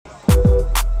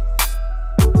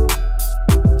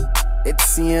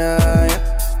It's yeah.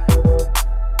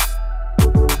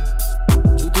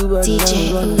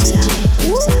 DJ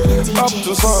UZO. Up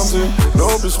to something,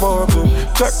 don't be smarting.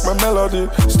 Check my melody,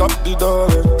 stop the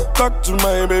darling. Talk to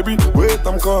my baby, wait,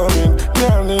 I'm coming.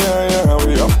 Yeah,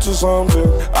 we up to something.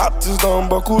 Artists down,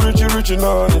 Baku, Richie,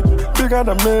 Nani. Bigger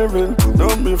than Maven,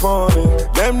 don't be funny.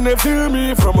 Them they feel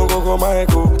me from Ogogo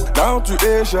Michael down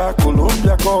to Asia,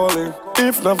 Colombia calling.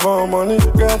 If not for money,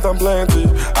 get them plenty.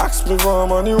 Ask me for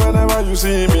money whenever you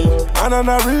see me.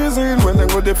 Another reason when they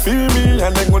go to feel me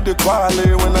and they go to quality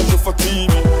when I do for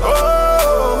TV.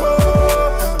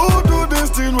 Who do this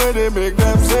thing where they make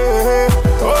them say?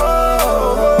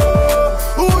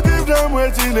 Who give them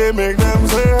waiting they make them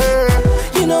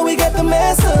say? You know we got the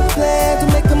master plan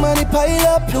to make the money pile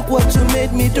up. Look what you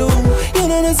made me do. You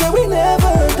know they say we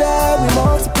never die, we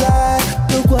multiply.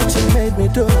 Look what you made me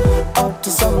do. Up to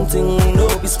something, no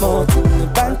be small thing. The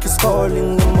bank is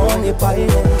calling, the money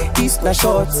piling. This not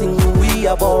short thing, we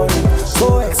are balling.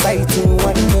 So exciting,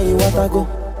 one day what I go.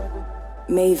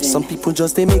 Maven. Some people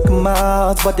just they make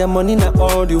mouths, but their money not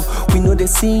all you. We know they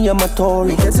see I'm a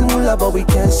Tory. Getting moolah, but we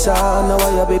can't shout. Now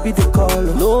why your baby they call?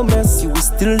 No mercy, we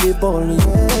still they ballin'.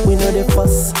 We know they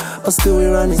fuss, but still we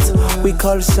run it. We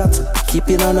call shots, keep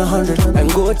it on 100.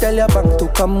 And go tell your bank to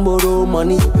come borrow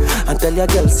money. And tell your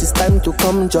girls it's time to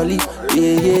come jolly.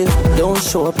 Yeah, don't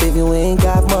show up if you ain't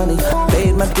got money.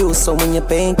 Paid my dues, so when you're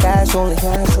paying cash only.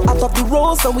 Out of the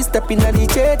road, so we step in at the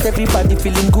jet. Everybody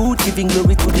feeling good, giving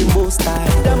glory to the Most High.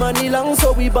 The money long,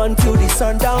 so we burn till the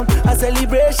sundown. A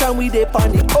celebration, we dey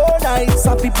panic all night.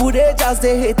 Some people they just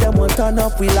they hate them, won't turn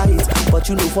up with lights. But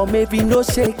you know for maybe no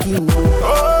shaking.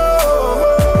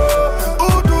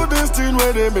 Who do this thing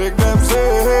where they make them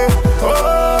say?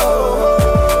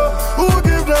 Who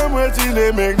give them waiting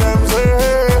they make them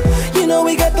say? You know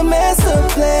we got the master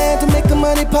plan to make the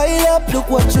money pile up. Look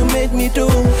what you made me do.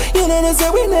 You know they say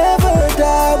we never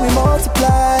die, we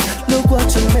multiply. Look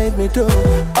what you made me do.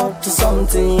 Up to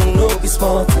something, no be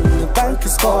small thing. The bank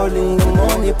is calling, the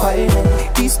money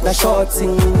piling. This not short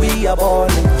thing, we are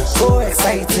balling. So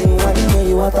exciting, one day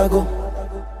you want to go.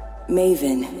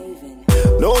 Maven.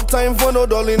 No time for no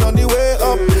darling on the way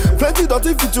up. Plenty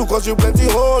dirty fit you cause you plenty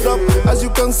hold up. As you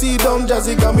can see down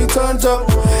Jazzy got me turned up.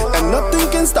 And nothing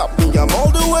can stop me, I'm all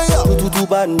the way up. Too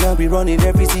bad now we running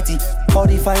every city. All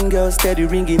the fine girls steady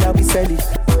ringing, now we sell it.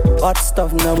 Hot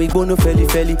stuff now we gonna felly.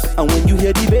 And when you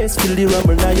hear the bass, feel the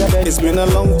rumble now you're ready. It's been a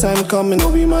long time coming,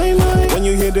 no be my line. When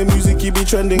you hear the music, you be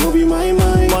trending, no be my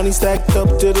mind. Money stacked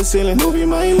up to the ceiling, no be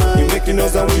my mind. You making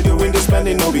noise and we doing the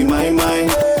spending, no be my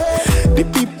mind. The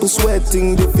people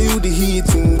sweating, they feel the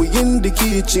heating. We in the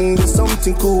kitchen, there's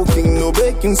something cooking. No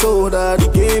baking soda, the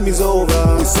game is over.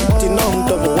 We're sitting on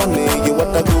top of one day, you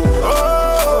what I do.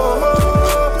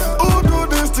 Who do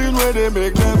this thing where they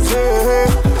make them say?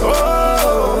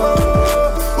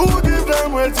 Who give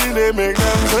them waiting they make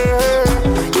them say?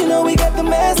 You know we got the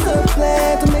master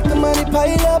plan to make the money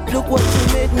pile up. Look what you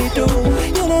made me do.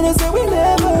 You know they say we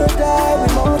never die, we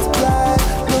multiply.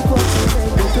 Look what you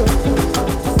made me do.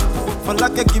 For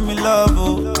like give me love,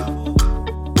 oh.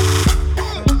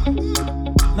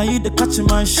 Now you the catch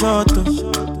my shot, oh.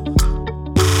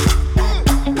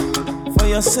 For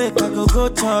your sake I go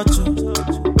church, oh.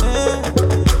 Hey.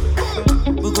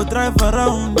 We go drive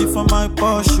around you for my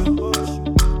Porsche.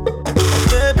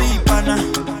 Baby pana,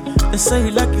 they say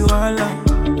you like you all,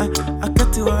 I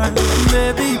got you all.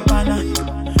 Baby pana,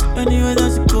 anywhere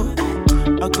that you go,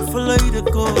 I can follow you to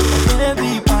go.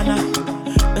 Baby pana,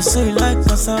 they say you like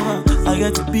cassava, I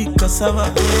get to be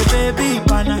cassava. Hey baby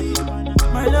pana,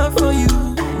 my love for you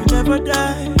will never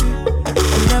die,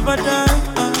 will never die.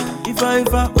 If I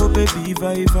oh baby, if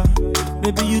I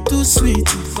baby you too sweet,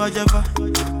 if I ever,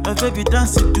 baby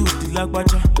dance it to the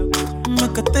lagwaja,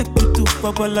 make a take you to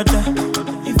Babalada.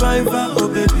 If I oh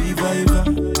baby, if I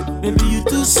baby you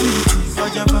too sweet, if I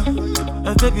ever,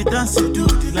 baby dance it to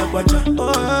the lagwaja,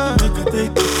 oh make a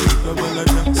take you to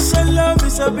Babalada. So love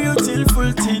is a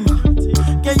beautiful thing,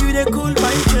 can you they cool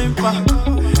my temper?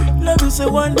 Love is a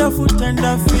wonderful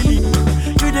tender feeling,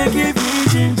 you they give me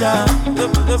ginger.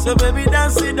 So baby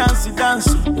dance it.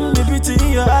 The beauty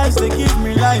in your eyes they give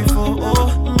me life,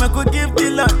 oh. I could give the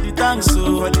Lord the thanks,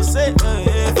 oh. For the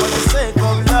sake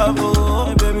of love,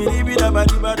 oh. Baby, leave it about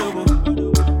the bado,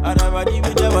 adabadi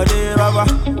with the body, rubber.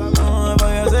 For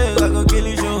your sake I could kill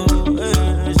you,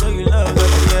 show you love that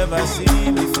you never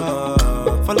seen before.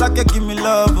 For like you give me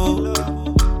love, oh.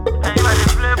 And you the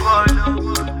play ball,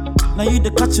 oh. Now you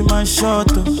the catch my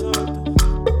shot, oh.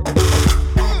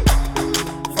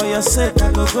 For your sake,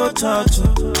 I go church,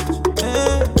 oh.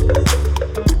 Hey.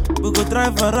 We go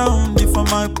drive around you for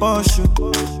my Porsche.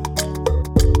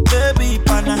 Baby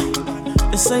pana,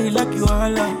 They say you like you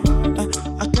all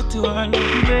I get you all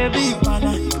baby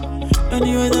pana.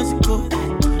 Anywhere that you go,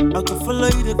 I can follow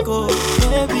you to go,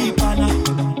 baby pana.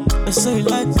 They say you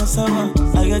like cassava,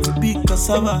 I get to be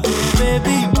cassava,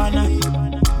 baby pana.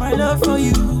 My love for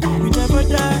you, we never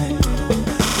die,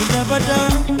 we never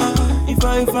die. If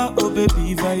I, oh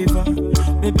baby, if I,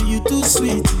 baby you too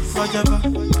sweet, if I ever,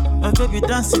 baby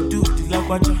dance you do the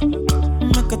lagwaja,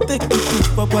 make a take you to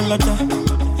Babalada.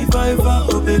 If I,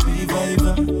 oh baby, if I,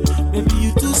 baby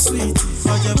you too sweet, if I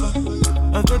ever,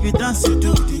 baby dance you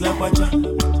do the lagwaja,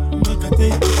 make a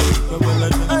take you to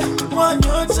Babalada. One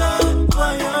your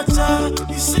time,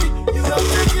 you see, you are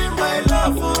taking my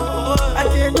love, oh. I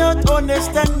cannot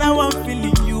understand how I'm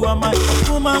feeling. You are my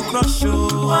woman crush, oh.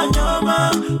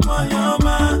 Wanyama,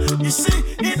 you see,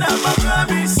 in a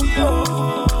Maccabi, see,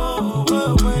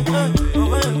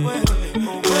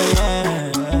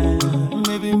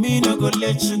 maybe me no go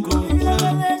let you go.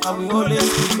 I will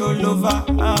always be your lover.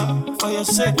 For your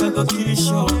sake, I go kill you,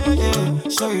 show. Yeah.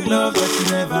 Show you love that you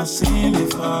never seen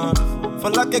before. For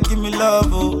like give me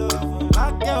love, oh.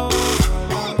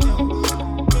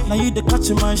 Now you the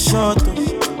catch my shot,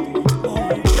 oh.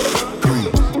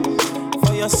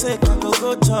 For your sake, I go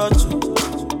church,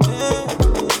 yeah.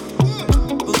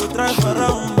 We go drive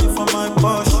around for my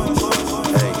Porsche.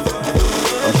 Hey,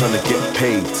 I'm trying to get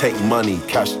paid, take money,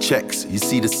 cash checks. You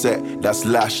see the set, that's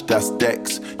Lash, that's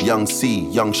Dex. Young C,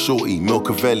 Young Shorty,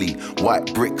 Milcavelli.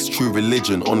 White bricks, True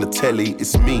Religion, on the telly,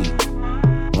 it's me.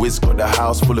 Wiz got the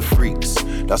house full of freaks.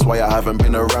 That's why I haven't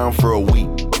been around for a week.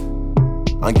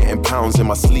 I'm getting pounds in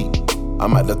my sleep.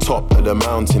 I'm at the top of the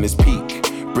mountain, it's peak.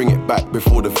 Bring it back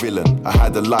before the villain. I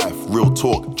had a life, real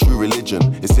talk, true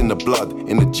religion. It's in the blood,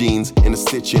 in the jeans, in the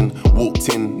stitching. Walked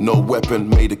in, no weapon,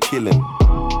 made a killing.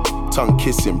 Tongue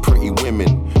kissing, pretty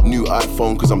women. New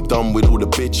iPhone cause I'm done with all the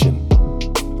bitching.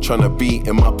 Tryna be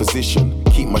in my position.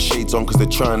 Keep my shades on cause they're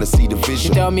trying to see the vision. She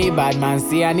tell me, bad man,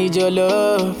 see I need your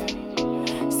love.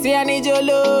 See I need your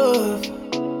love.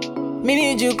 Me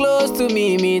need you close to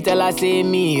me. Me tell her say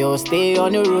me, oh stay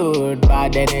on the road.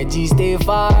 Bad energy stay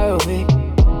far away.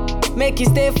 Make you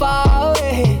stay far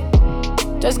away.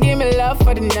 Just give me love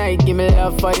for the night. Give me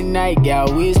love for the night. Girl,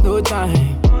 waste no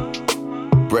time.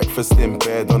 Breakfast in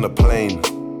bed on a plane.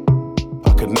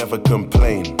 I could never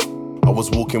complain. I was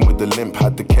walking with the limp,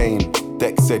 had the cane.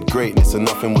 Deck said greatness and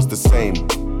nothing was the same.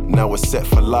 Now we're set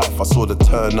for life. I saw the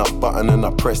turn up button and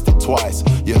I pressed it twice.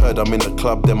 You heard I'm in the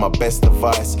club, then my best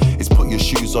advice is put your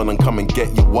shoes on and come and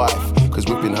get your wife. Cause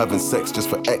we've been having sex just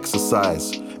for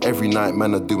exercise. Every night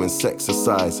man are doing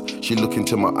sexercise. She look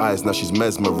into my eyes, now she's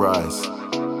mesmerized.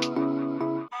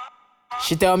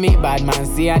 She tell me, bad man,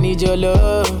 see I need your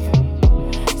love.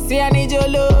 See I need your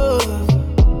love.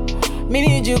 Me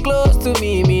need you close to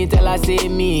me. Me tell her say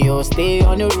me, oh stay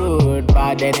on the road.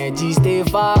 Bad energy stay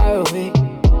far away.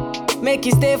 Make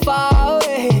you stay far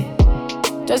away.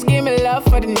 Just give me love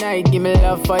for the night. Give me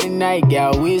love for the night.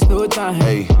 Girl, waste no time.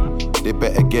 Hey, they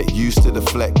better get used to the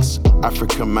flex.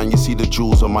 African man, you see the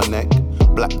jewels on my neck.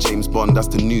 Black James Bond, that's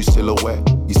the new silhouette.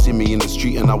 You see me in the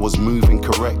street and I was moving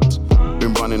correct.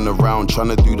 Been running around trying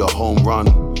to do the home run.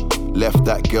 Left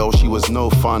that girl, she was no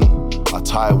fun. I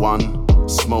tie one,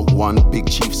 smoke one. Big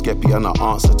Chief Skeppy and I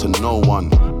answer to no one.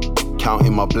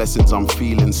 Counting my blessings, I'm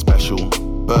feeling special.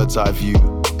 Bird's eye view,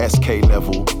 SK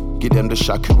level. Give them the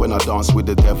shaku when I dance with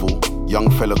the devil. Young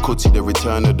fella Kuti, the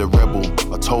return of the rebel.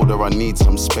 I told her I need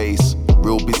some space.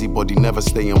 Real busybody, never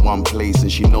stay in one place.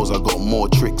 And she knows I got more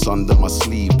tricks under my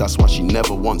sleeve. That's why she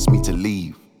never wants me to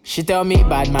leave. She tell me,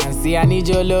 bad man, see I need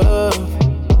your love.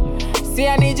 See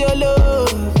I need your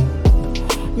love.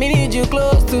 Me need you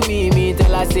close to me. Me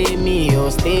tell her say me, oh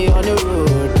stay on the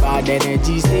road. Bad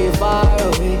energy stay far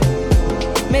away.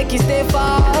 Make you stay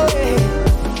far away.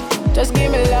 Just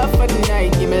give me love for the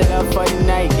night. Give me love for the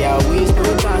night. Yeah, waste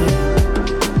no time.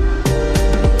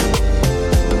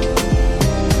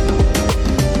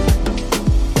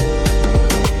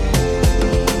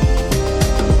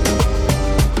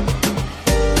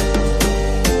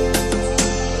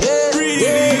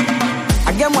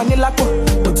 Money lapo,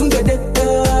 otungede.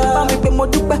 Ba mi pe mo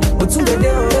dupe, otungede.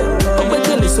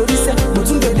 Ogbekele sori se,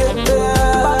 otungede.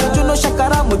 Ba mi juno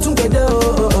shakara, otungede.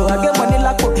 I get money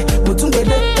lapo,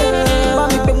 otungede. Ba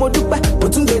mi pe mo dupe,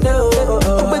 otungede.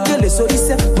 Ogbekele sori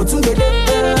se, otungede.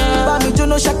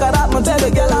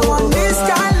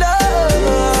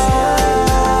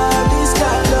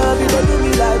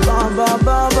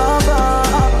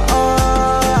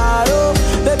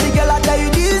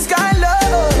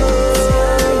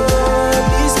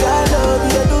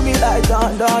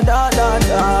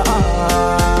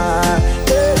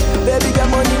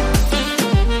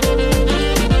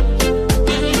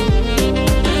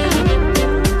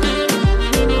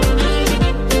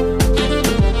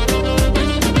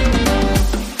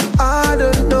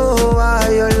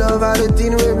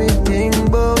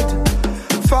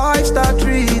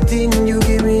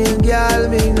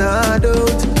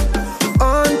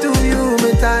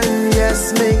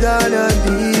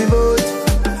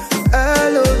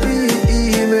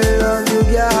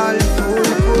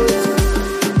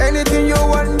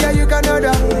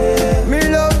 another. Me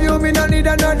love you, me no need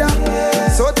another.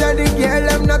 So tell the girl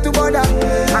them not to bother.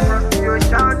 Across the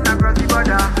ocean, across the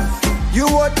border. You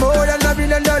want more than $1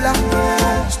 billion.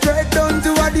 Straight down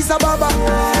to Addis Ababa.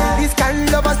 This kind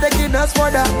of love is taking us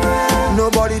further.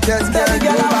 Nobody tells girl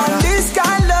you better. This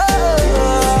kind of love,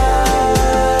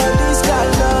 this kind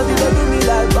of love, you don't do me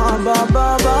like bam bam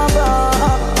bam bam bam.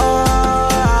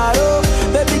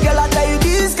 Baby girl, I tell you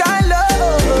this kind of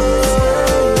love,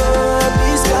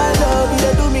 this kind of love, you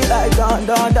don't do me like dun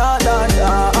dun dun dun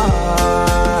dun.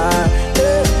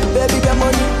 Hey, baby, get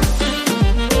money.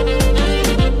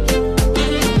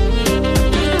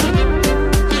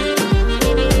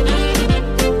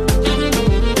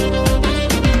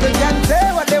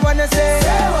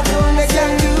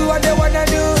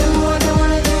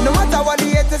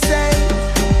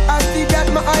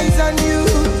 Eyes on you,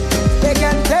 they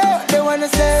can say what they wanna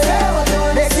say.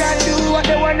 They can do what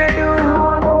they wanna do.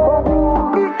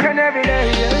 Each and every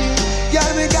day,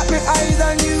 girl, we got me eyes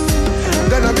on you.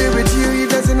 Gonna be with you,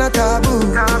 it isn't a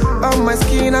taboo. On my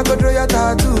skin, I go draw your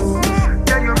tattoo.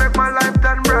 Can you make my life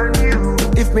turn brand new?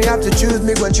 If me have to choose,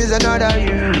 me go choose another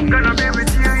you. Gonna be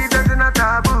with you, it isn't a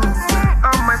taboo.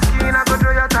 On my skin, I go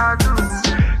draw your tattoo.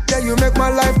 Can you make my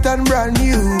life turn brand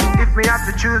new? If me have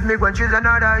to choose, me go choose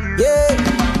another you. Yeah,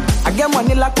 I get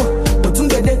money like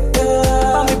Motungede.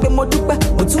 Mami pe mo dupe,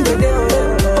 Motungede.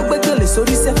 Ogbekele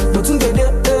sori se, Motungede.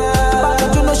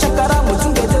 Bajo no shakara,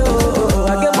 Motungede.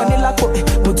 I get money like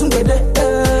Motungede.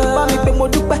 Mami pe mo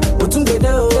dupe, Motungede.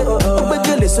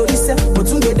 Ogbekele sori se,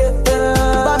 Motungede.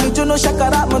 Bajo no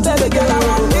shakara, Motungede.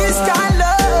 This kind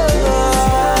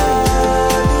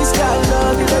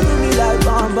love, you don't do me like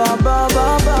bam bam bam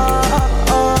bam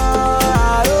bam.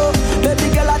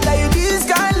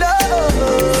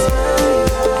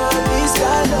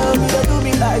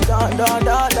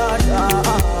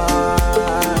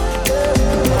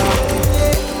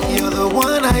 You're the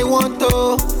one I want,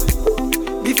 oh.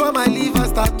 Before my liver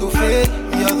start to fail,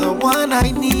 you're the one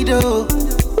I need, oh.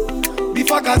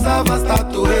 Before cassava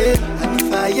start to hate, and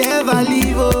if I ever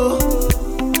leave,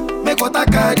 oh, make what I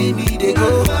carry me, they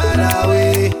go far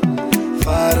away,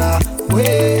 far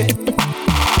away.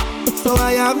 So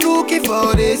I am looking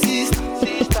for a sister,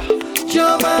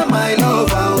 Joma, my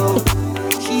lover, oh.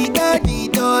 She got the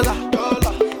dollar.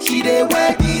 She dey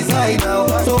wear designer,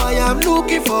 so I am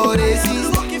looking for a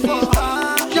sister.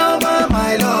 Jama,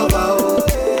 my lover, oh.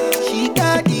 She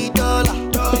got the dollar.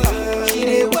 She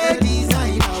dey wear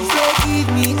designer. She say give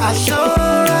me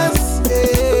assurance,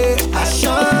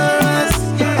 assurance.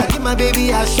 I give my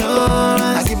baby assurance.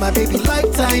 I give my baby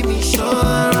lifetime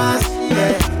insurance,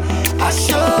 yeah.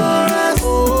 Assurance,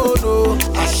 oh no,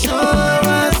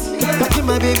 assurance. I give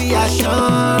my baby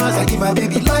assurance. I give my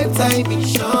baby lifetime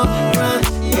insurance.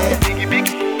 Yeah. Biggie,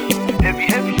 biggie, heavy,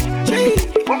 heavy.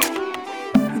 Biggie,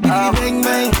 bang,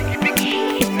 bang. Biggie,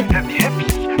 heavy, heavy.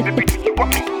 Baby, do you want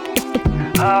me?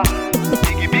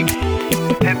 Biggie, biggie,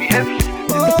 heavy, heavy.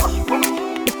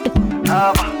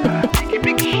 Biggie,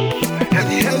 biggie,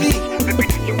 heavy, heavy. Baby,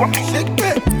 do you want me? Shake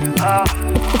it.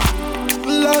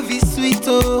 Love is sweet,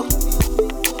 oh.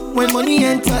 When money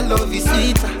enter, love is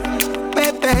sweeter.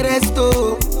 Pepe resto.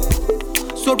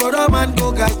 So brother man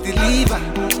go guys deliver.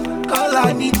 Call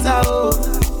Anita, oh.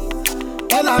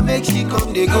 Tell her make she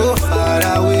come, they go far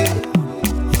away,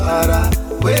 far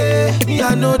away. Me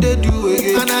I know they do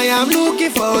again. And I am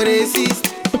looking for a sister,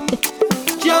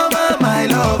 Joma, my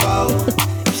lover, oh.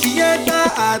 She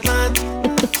enter Atlanta,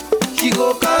 she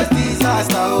go cause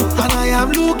disaster, oh. And I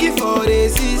am looking for a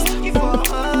sister,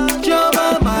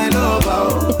 Joma, my lover,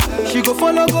 oh. She go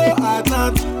follow go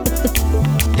Atlanta,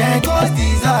 then cause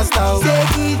disaster. Say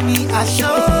give me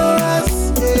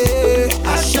assurance,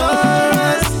 yeah.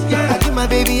 Assurance, yeah. I give my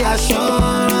baby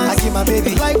assurance. I give my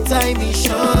baby lifetime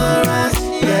insurance,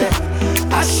 yeah.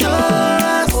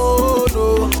 Assurance, oh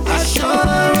no,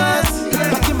 assurance,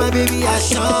 yeah. I give my baby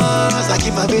assurance. I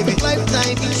give my baby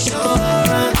lifetime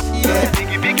insurance, yeah.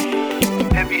 Biggie, biggie,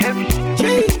 heavy, heavy.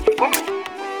 Biggie,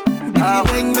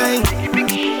 bang, bang. Biggie,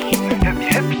 biggie, heavy,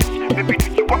 heavy. Baby, do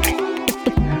you want me?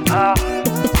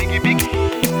 Biggie, biggie,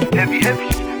 heavy, heavy.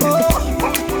 Oh.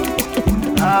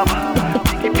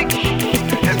 Biggie, biggie,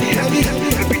 heavy, heavy.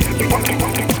 Baby, do you want me?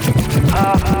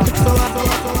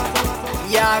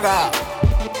 Yaga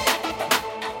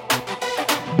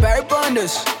Barry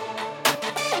Bonders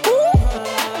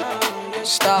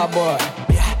Starboy.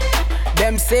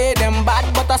 Them say them bad,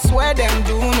 but I swear them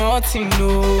do nothing,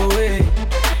 no way.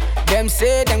 Them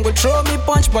say them go throw me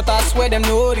punch, but I swear them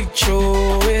no reach,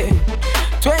 oh way.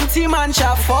 20 man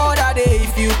shall fall that day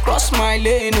if you cross my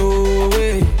lane, oh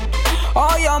way.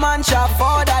 All your man shall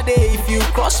for that day. If you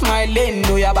cross my lane,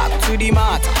 no, you're back to the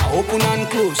mat. Open and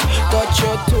close, touch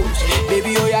your toes.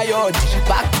 Baby, oh yeah, yod.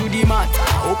 Back to the mat.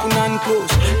 Open and close,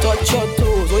 touch your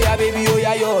toes. Oh yeah, baby, oh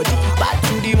yeah, yod. Back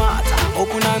to the mat.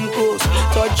 Open and close,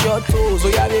 touch your toes. Oh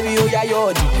yeah, baby, oh yeah,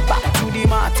 yod. Back to the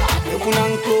mat. Open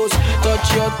and close,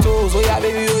 touch your toes. Oh yeah,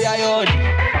 baby, oh yeah, yod.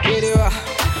 Kiriwa,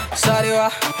 Sariwa,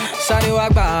 Sariwa,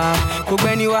 ba,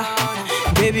 Kogweniwa,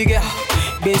 baby girl.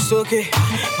 Base okay,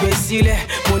 Basile,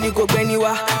 money go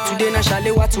beniwa. Today na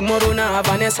Shalewa, tomorrow na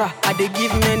Vanessa. I dey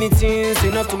give many things,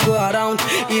 enough to go around.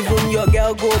 Even your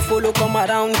girl go follow come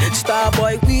around.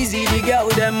 Starboy, Queasy, the girl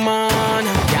them man.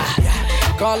 Yeah.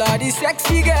 Call her the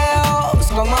sexy girls,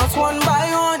 come out one by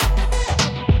one.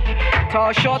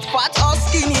 Tall, short, fat or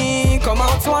skinny, come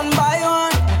out one by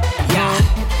one. Yeah,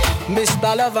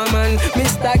 Mr. Loverman,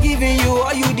 Mr. giving you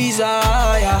all you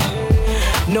desire.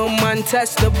 No man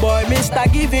test the boy, Mr.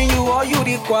 giving you all you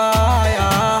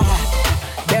require.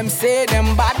 Them say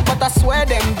them bad, but I swear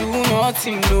them do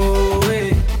nothing, no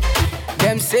way.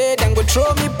 Them say them go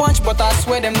throw me punch, but I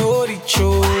swear them no reach,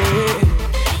 oh way.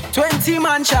 20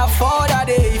 man shall for that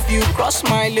day if you cross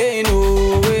my lane,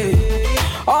 oh way.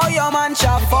 All your man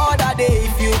shall for that day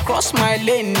if you cross my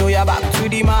lane, no, you're back to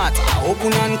the mat.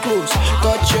 Open and close,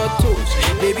 touch your toes.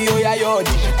 Baby, oh yeah, yod.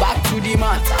 Back to the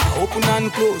mat. Open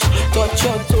and close, touch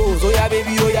your toes. Oh yeah,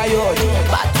 baby, oh yeah, yod.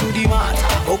 Back to the mat.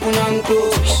 Open and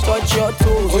close, touch your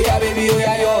toes. Oh yeah, baby, oh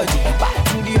yeah, yod. Back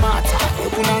to the mat.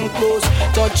 Open and close,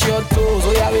 touch your toes.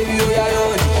 Oh yeah, baby, oh yeah,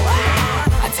 yod.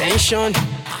 Attention,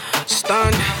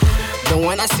 stand. Don't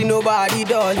wanna see nobody,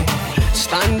 darling.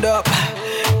 Stand up.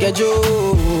 Get you,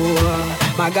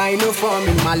 my guy no from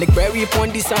me. Malik Berry upon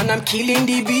this and I'm killing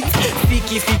the beat.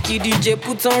 Fiki DJ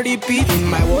put on repeat. In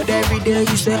my world every day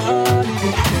you say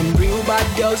and real bad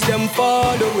girls them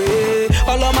fall away.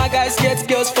 All of my guys get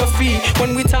girls for free.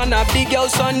 When we turn up the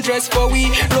girls undress for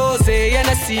we. Rose,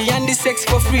 NSC and the sex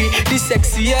for free. The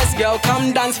sexiest girl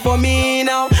come dance for me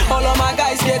now. All of my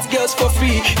guys get girls for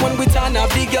free. When we turn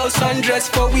up the girls undress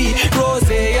for we. Rose,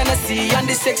 NSC and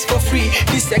the sex for free.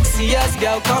 The sexiest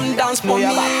girl come dance for me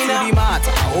now. To the mat,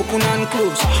 open and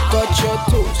close, touch your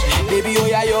toes. Baby, oh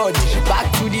yeah, yod. Back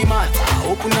to the mat,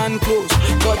 open and close,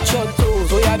 touch your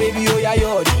toes. Oh yeah, baby, oh yeah,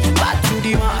 yod. Back to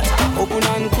the mat, open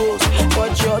and close,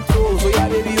 touch your toes. Oh yeah,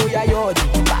 baby, oh yeah, yod.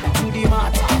 Back to the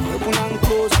mat, open and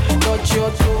close, touch your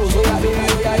toes. Oh yeah, baby,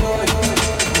 oh yeah, yod.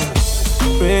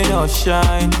 Rain or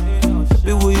shine,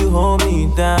 baby, will you hold me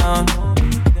down?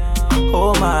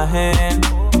 Hold my hand,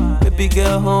 baby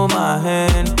girl, hold my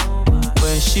hand.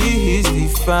 When she is the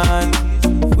fan,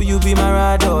 will you be my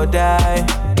ride or die?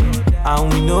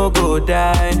 And we no go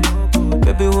die,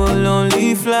 baby we'll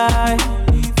only fly.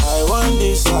 I want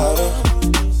this harder,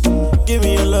 give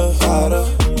me your love harder.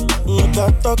 Look,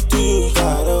 I talk to you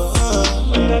harder.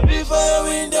 Before your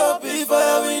window,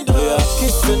 you're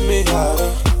kissing me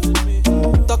harder,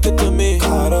 talking to me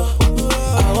harder.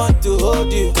 I want to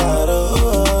hold you harder.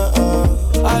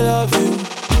 I love you.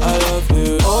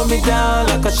 Hold me down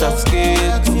like a shot skate.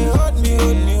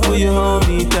 Will you hold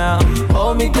me down?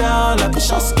 Hold me down like a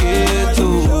shot skate.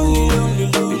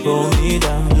 Hold me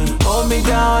down. Hold me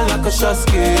down like a shot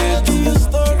skate.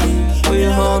 Will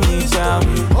you hold me down?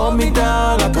 Hold me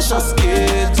down like a shot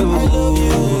skate. I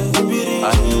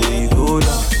know you go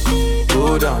down,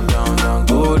 go down, down, down,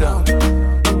 go down.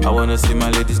 I wanna see my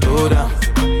ladies go down,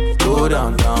 go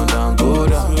down, down, down, go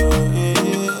down.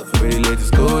 Pretty ladies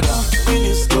go down.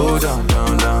 Go down,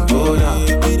 down, down, go down.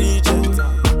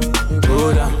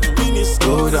 Go down,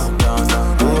 go down, down,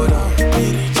 down, go down.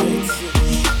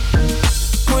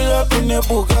 Pull up in a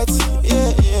Bugatti,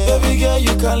 yeah. Baby girl,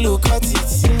 you can look at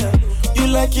it, yeah. You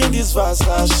liking this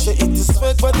Versace? It is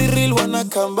fake, but the real one I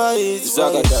can buy it.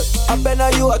 I bet now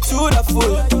you are too the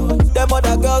fool. Them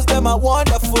other girls, them are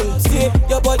wonderful. See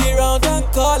your body round and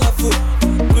colorful.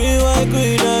 Green, white,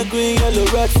 green, yellow,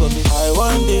 red for me. I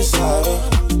want this harder.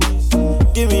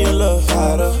 Give me your love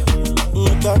harder.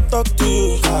 Look, I talk to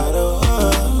you harder.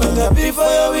 Before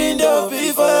your window,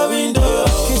 you're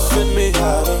kissing me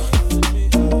harder,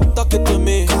 talking to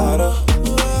me harder.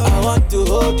 I want to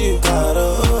hold you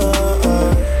harder.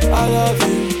 I love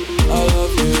you.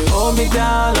 Hold me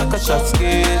down like a shot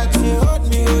skate.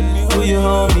 Will you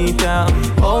hold me down?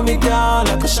 Hold me down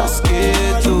like a shot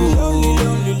skate.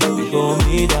 Hold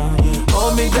me down.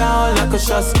 Hold me down like a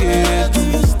shot skate.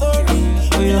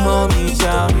 Will you hold me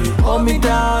down? Hold me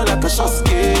down like a shot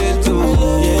skate. Go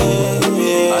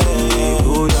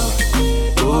down,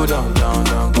 go down, down,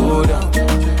 down, go down.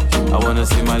 I wanna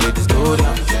see my ladies go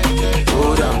down,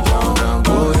 go down, down, down,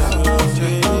 go down.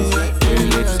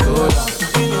 Ladies go down,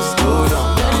 go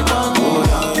down, down, down, go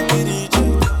down.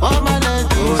 All my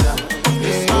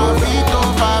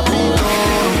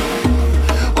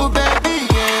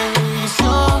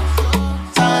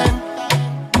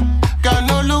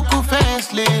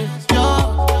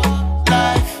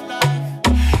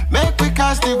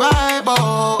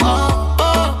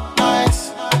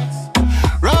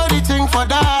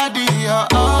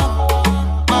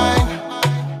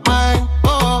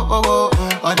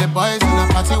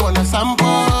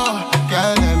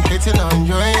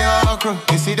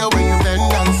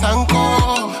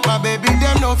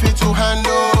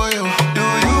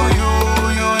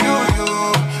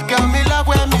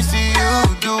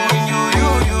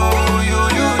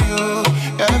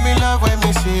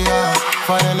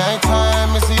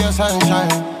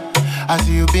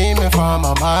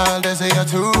on my mind. They say you're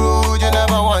too rude, you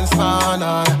never once found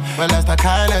on. Well, that's the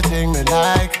kind of thing me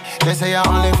like. They say you're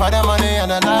only for the money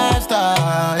and the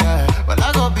lifestyle, yeah. Well,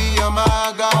 I go be your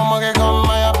man, come on, come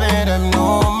my pay them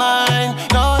no mind.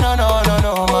 No, no, no, no,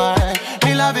 no mind.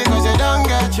 Me love you cause you don't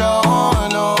get your own,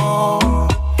 no.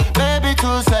 Baby,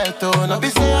 too set, oh. No be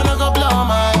say I no go blow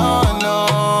my own,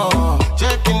 no.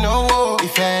 Checking no,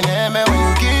 if I name me when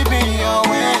you give me your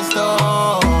waist,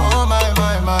 oh. Oh, my,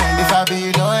 if I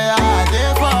be loyal, I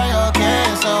did for your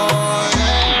case, oh,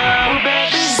 yeah. Oh,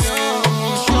 baby, you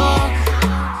sure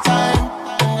time.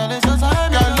 Girl, it's your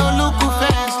time, girl, no look who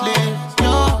face live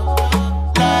your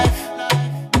life.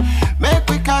 Make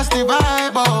we cast the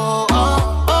vibe, oh,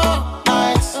 oh, oh,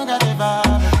 nice.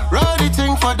 Roll the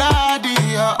thing for daddy,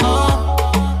 oh,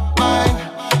 oh, mine.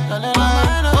 Oh,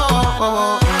 oh,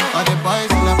 oh. All the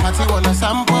boys in the party wanna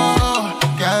sample.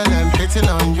 Girl, them hitting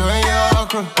on your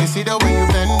crew. You see the way you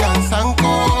bend and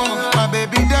sanko. My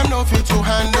baby, them no fit to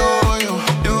handle you.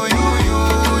 Do you.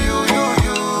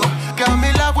 Girl,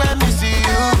 me love when me see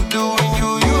you. Doing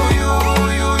you.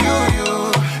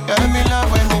 Girl, me love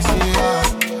when me see you.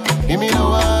 Give me the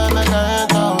one, make I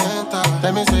enter.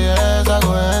 Let me say yes, I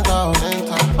go enter.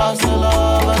 Pass the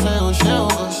love, I say oh shit.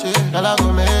 Girl, I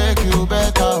go make you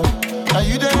better. Now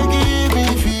you done give me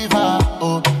fever.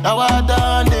 Oh, now I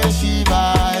done the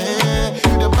shiva.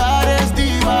 The baddest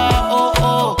diva, oh,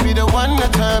 oh. Be the one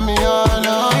that turn me on,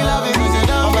 oh. Me love it cause you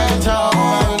don't get your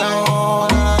own, no.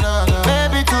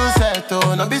 Baby, too set,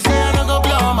 oh. No be say I no go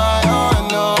blow my own,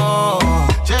 no.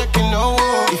 Checking, no.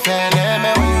 If I name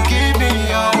me when you give me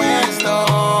your waist,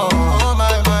 oh. Oh, my.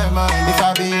 If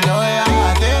I be loyal,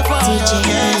 I did for your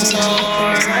case, oh.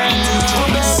 Oh,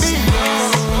 baby,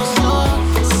 so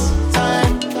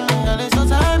time. Girl, it's your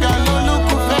time, girl, no look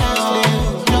who face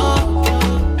live your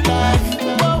life.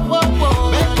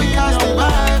 Make me catch the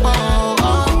vibe, oh,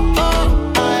 oh, oh,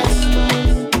 nice.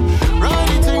 Roll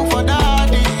the thing for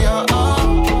daddy, oh, oh,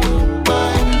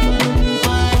 mine.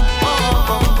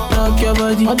 Rock your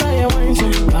body, I tell you wine, so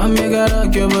I make her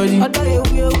rock your body. I tell you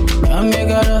will, I make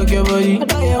her rock your body. I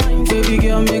tell you wine, baby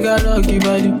girl, make her rock your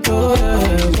body. Oh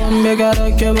yeah, come make her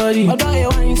rock your body. I tell you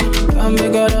wine, so I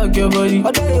make her rock your body.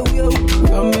 I tell you will,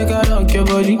 come make her rock your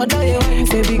body. I tell you wine,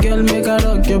 baby girl, make her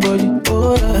rock your body.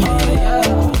 Oh yeah.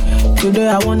 Today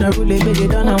I wanna really baby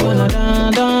down, I wanna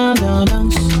dance.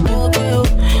 Okay, oh.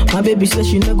 My baby says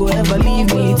she no go ever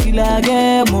leave me till I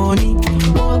get money.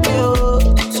 Okay, oh.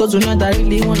 So tonight I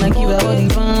really wanna give her all the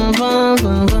fun.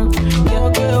 Yeah,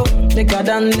 okay, oh. Nigga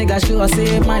done, nigga show her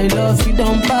say my love, you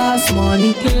don't pass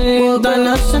money.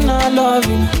 International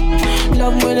loving,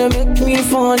 love when they make me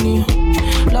funny.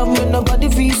 Love when nobody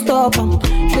feel stop.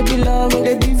 Baby love with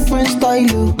a different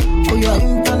style. Oh yeah,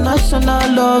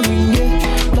 international loving, yeah.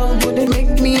 Love when they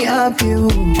make me happy.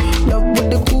 Love when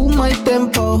they cool my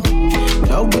tempo.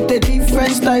 Love with a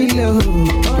different style.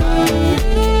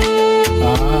 Oh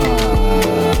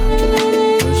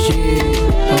shit.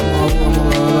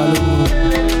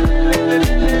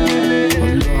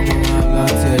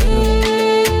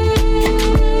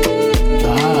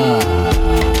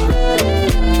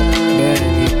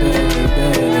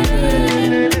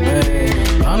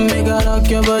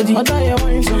 Your body, I tell you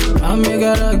wine, so I make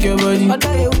her rock your body. I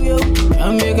tell you will,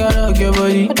 I make her rock your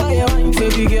body. I tell you wine,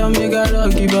 baby girl, make her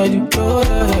rock your body. Oh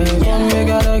yeah, I make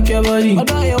her rock your body. I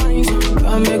tell you wine, so I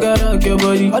make her rock your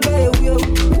body. I tell you will,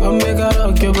 I make her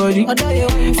rock your body. I tell you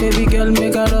wine, baby girl,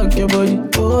 make her rock your body.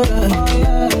 Oh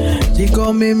yeah, she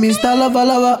call me Mr.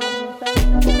 Lover.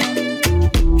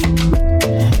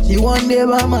 She one day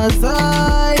by my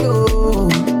side, oh.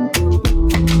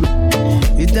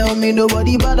 You tell me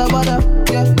nobody bother,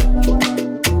 yeah.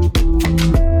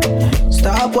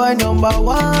 Star boy number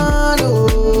one,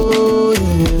 oh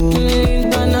yeah.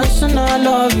 International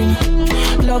loving,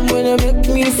 love when they make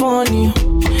me funny.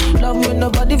 Love when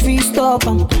nobody feel stop.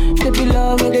 Baby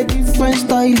love with a different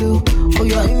style. Oh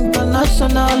yeah,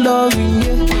 international loving,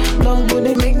 yeah. Love when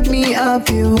they make me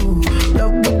happy.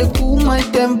 Love with the cool my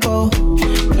tempo.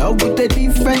 Love with a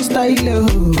different style.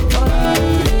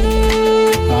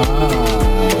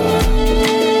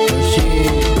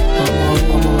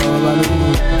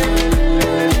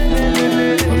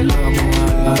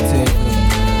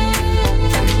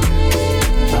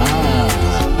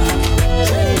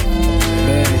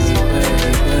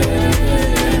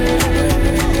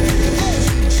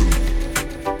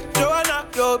 Joanna,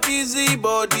 your busy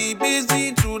body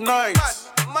busy tonight.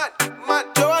 Mad.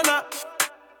 Joanna,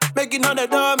 making all the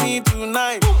dummy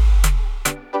tonight.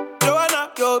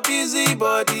 Joanna, your busy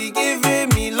body giving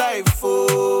me life,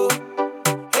 oh.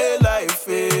 Hey, life,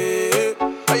 hey.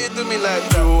 How you do me like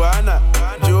Joanna?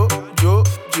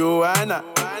 Joanna.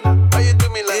 How you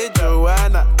Hey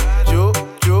Joanna,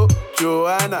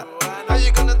 Joanna. How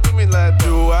you gonna do me like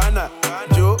Joanna,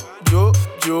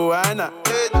 Joanna.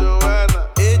 Hey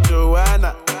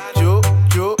Joanna,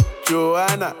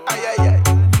 Joanna. Ay ay ay.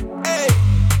 Hey,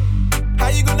 how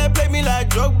you gonna play me like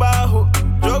Drogba ho?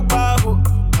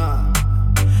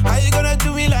 How you gonna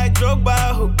do me like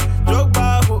Drogba ho?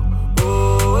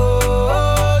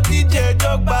 Oh, DJ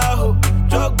Drogba ho.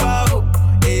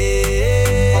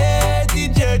 Hey,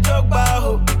 DJ Drogba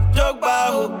ho.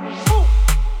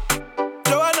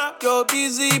 Joanna, your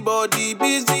busy body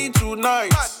busy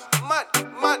tonight. Mad.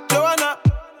 Joanna,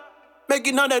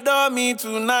 making all the dummy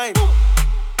tonight.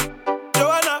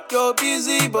 Joanna, your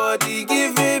busy body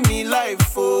giving me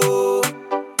life, oh.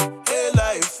 Hey,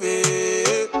 life,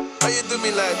 hey. How you do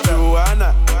me like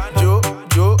Joanna?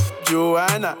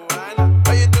 Joanna.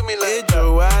 How you do me like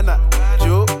Joanna?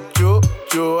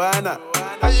 Joanna.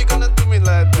 How you gonna do me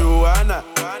like Joanna?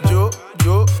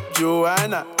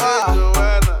 Joanna.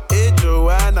 Hey,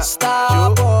 Joanna.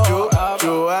 Stop,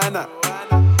 Joanna.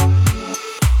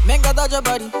 Make a touch your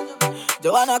body.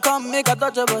 Joanna, come make a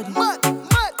touch your body.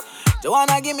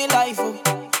 Joanna, give me life, oh.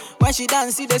 When she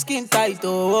dance, see the skin tight,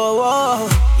 oh.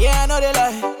 Yeah, I know they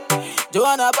lie.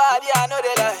 Joanna body, I know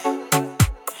they lie.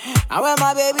 And when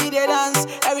my baby they dance,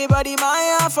 everybody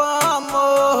my for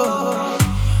more.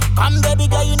 Come baby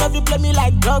girl, you know you play me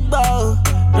like Drogba.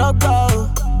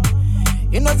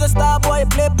 You know the star boy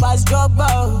play past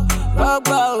Drogba.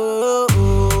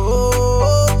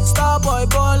 Star boy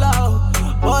ball out.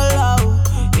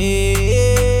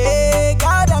 Hey,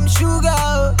 God I'm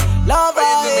sugar, love how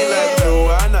you do me like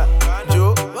Joanna,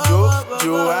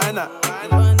 Joanna.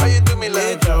 How you do me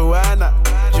like Joanna,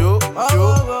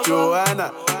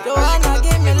 Joanna. Joanna,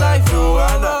 give me life,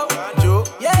 Joanna,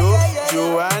 Joanna.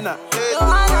 Joanna,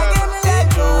 give me life,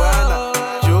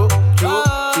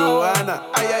 Joanna.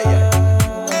 Ay.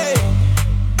 Hey,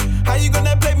 how you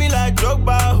gonna play me like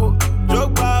Drogba ho?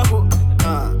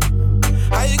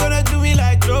 How you gonna do me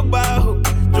like Drogba ho?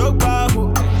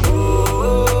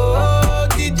 Oh,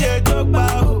 DJ Drogba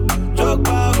ho.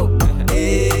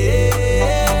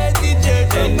 Hey, DJ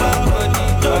Drogba ho.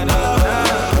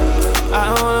 I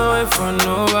don't wanna wait for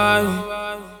nobody.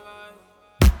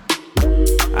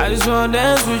 I just wanna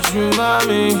dance with you,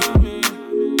 mommy.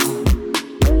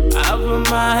 I put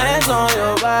my hands on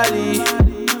your body.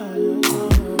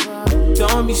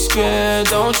 Don't be scared,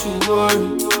 don't you worry.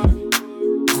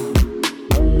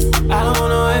 I don't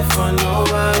wanna wait for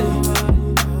nobody.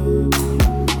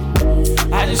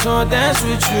 I just wanna dance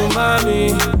with you, mommy.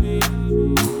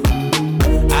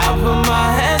 I put my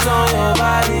hands on your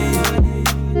body.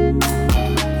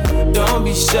 Don't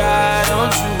be shy,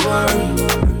 don't you worry.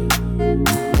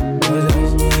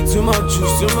 Too much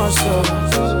juice, too much sauce.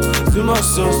 Too much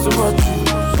sauce, too much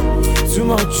juice. Too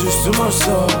much juice, too much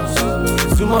sauce.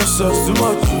 Too much sauce, too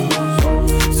much juice.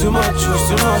 Too much juice,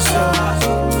 too much sauce.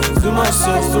 Too much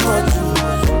sauce, too much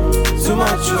juice. Too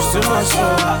much juice, too much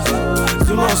sauce.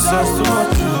 Too much sauce, too much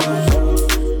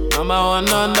juice. Number one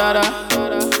on dada.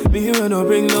 Me here no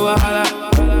bring no wahala.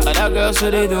 Other girls so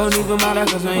they don't even matter.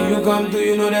 Cause when you come through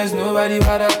you know there's nobody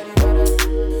better.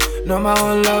 Number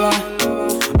one lover.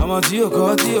 I'm a Gio,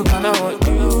 kinda what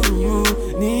you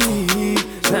need.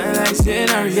 Something like saying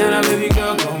Ariana, baby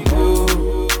girl, come cool.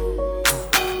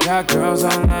 Got girls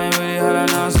online with it, holla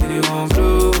now, see they won't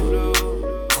blue.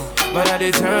 But I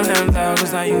did turn them down,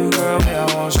 cause now you, girl, me, I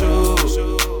want you.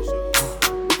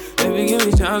 Baby, give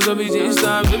me chance, don't be this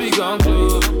time, baby, come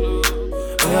through.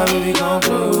 Oh yeah, baby, come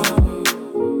through.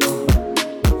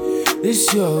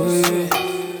 This your way,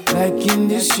 like in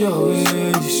this your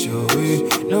way,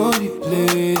 no be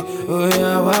play. Oh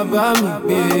yeah, why about me,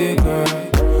 big girl?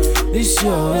 This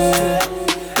your way,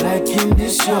 like in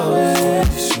this your way,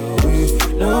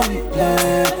 no be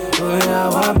play. Oh yeah,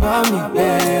 why about me,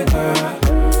 big girl?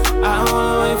 I don't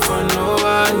wanna wait for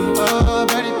nobody. Oh,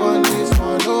 very fun, this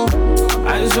one, oh. I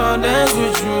just wanna dance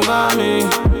with you, mommy.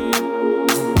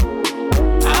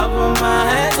 I put my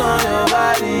hands on your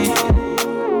body.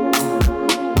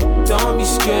 Don't be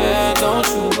scared, don't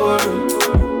you worry.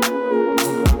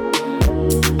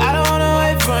 I don't wanna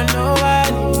wait for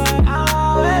nobody.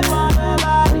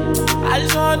 I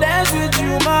just wanna dance with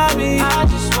you, mommy. I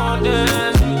just wanna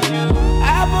dance with you.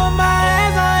 I put my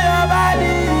hands on your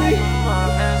body.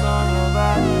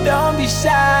 Don't be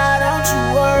shy, don't you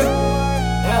worry.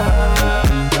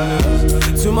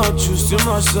 Too much juice, too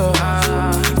much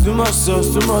sauce. Too much sauce,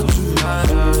 too much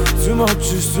juice. Too much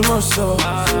juice, too much sauce.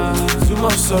 Too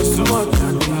much sauce, too much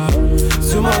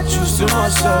juice. Too much juice, too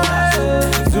much sauce.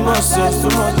 Too much sauce, too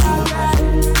much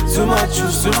juice. Too much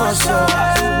juice, too much sauce.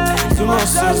 Too much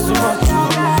sauce, too much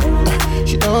juice.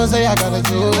 She don't say I gotta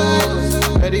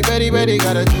choose. Ready,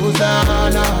 gotta choose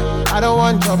now. I don't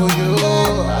want trouble, you.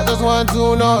 I just want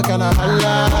to know, can I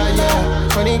holla, yeah.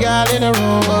 20 gal in a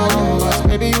room,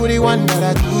 baby, you the one that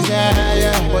I choose,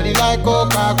 yeah. Body like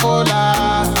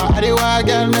Coca-Cola, I the wild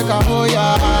girl make a hoe,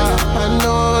 yeah. I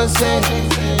know, say,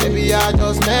 baby, I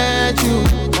just met you,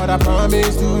 but I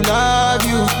promise to love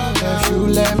you if you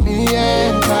let me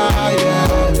enter,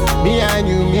 yeah. Me and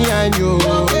you,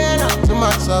 too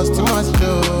much sauce, too much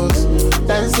juice,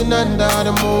 dancing under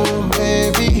the moon,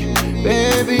 baby,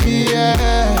 yeah.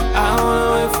 I don't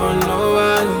wanna wait for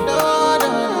nobody.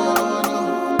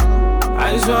 I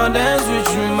just wanna dance with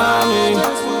you, mommy.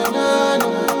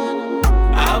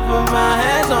 I put my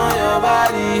hands on your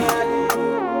body.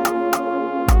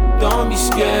 Don't be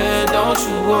scared, don't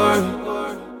you worry.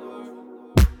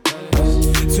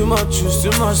 Too much juice,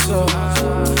 too much sauce.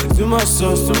 Too much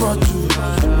sauce, too much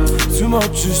juice. Too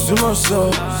much juice, too much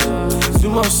sauce. Too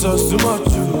much sauce, too much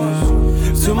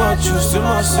juice. Too much juice, too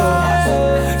much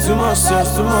sauce. Too much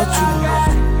sauce, too much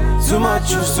juice. Too much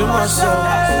juice, too much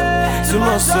sauce. Too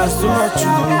much sauce, too much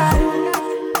juice.